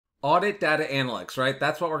Audit data analytics, right?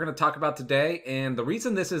 That's what we're going to talk about today. And the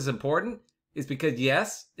reason this is important is because,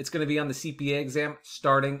 yes, it's going to be on the CPA exam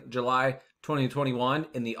starting July 2021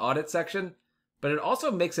 in the audit section, but it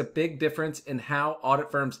also makes a big difference in how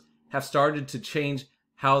audit firms have started to change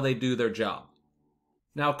how they do their job.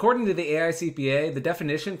 Now, according to the AICPA, the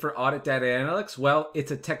definition for audit data analytics, well,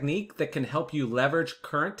 it's a technique that can help you leverage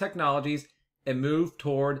current technologies and move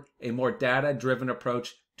toward a more data-driven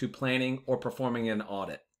approach to planning or performing an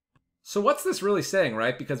audit. So what's this really saying,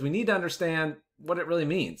 right? Because we need to understand what it really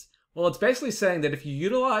means. Well, it's basically saying that if you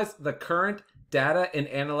utilize the current data and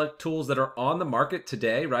analytic tools that are on the market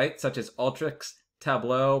today, right, such as Alteryx,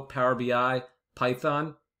 Tableau, Power BI,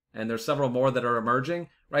 Python, and there's several more that are emerging,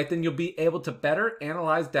 right, then you'll be able to better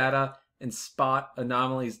analyze data and spot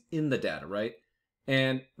anomalies in the data, right?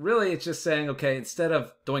 And really, it's just saying, okay, instead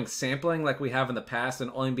of doing sampling like we have in the past and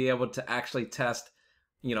only be able to actually test,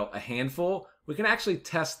 a handful, we can actually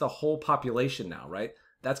test the whole population now, right?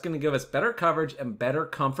 That's going to give us better coverage and better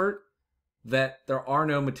comfort that there are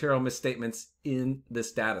no material misstatements in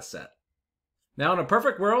this data set. Now, in a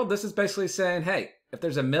perfect world, this is basically saying, hey, if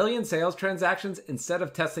there's 1 million sales transactions, instead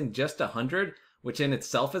of testing just 100, which in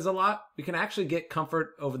itself is a lot, we can actually get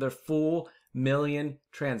comfort over the full 1 million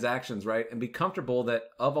transactions, right? And be comfortable that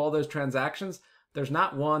of all those transactions, there's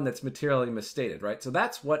not one that's materially misstated, right? So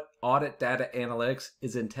that's what audit data analytics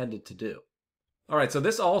is intended to do. All right, so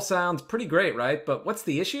this all sounds pretty great, right? But what's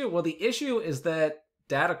the issue? Well, the issue is that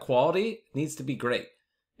data quality needs to be great.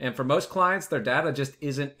 And for most clients, their data just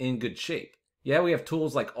isn't in good shape. Yeah, we have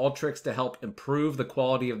tools like Alteryx to help improve the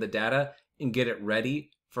quality of the data and get it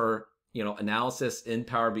ready for, analysis in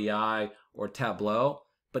Power BI or Tableau.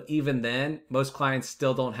 But even then, most clients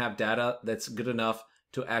still don't have data that's good enough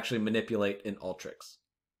to actually manipulate in Alteryx.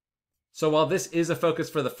 So while this is a focus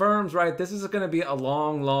for the firms, right, this is going to be a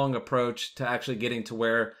long approach to actually getting to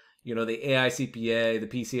where, the AICPA, the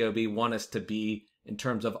PCAOB want us to be in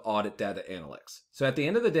terms of audit data analytics. So at the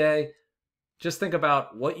end of the day, just think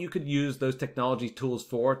about what you could use those technology tools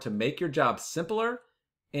for to make your job simpler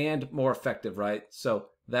and more effective, right? So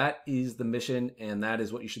that is the mission, and that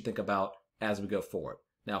is what you should think about as we go forward.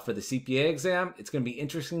 Now, for the CPA exam, it's going to be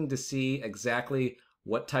interesting to see exactly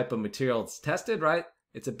what type of material is tested, right?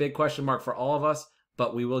 It's a big question mark for all of us,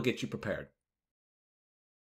 but we will get you prepared.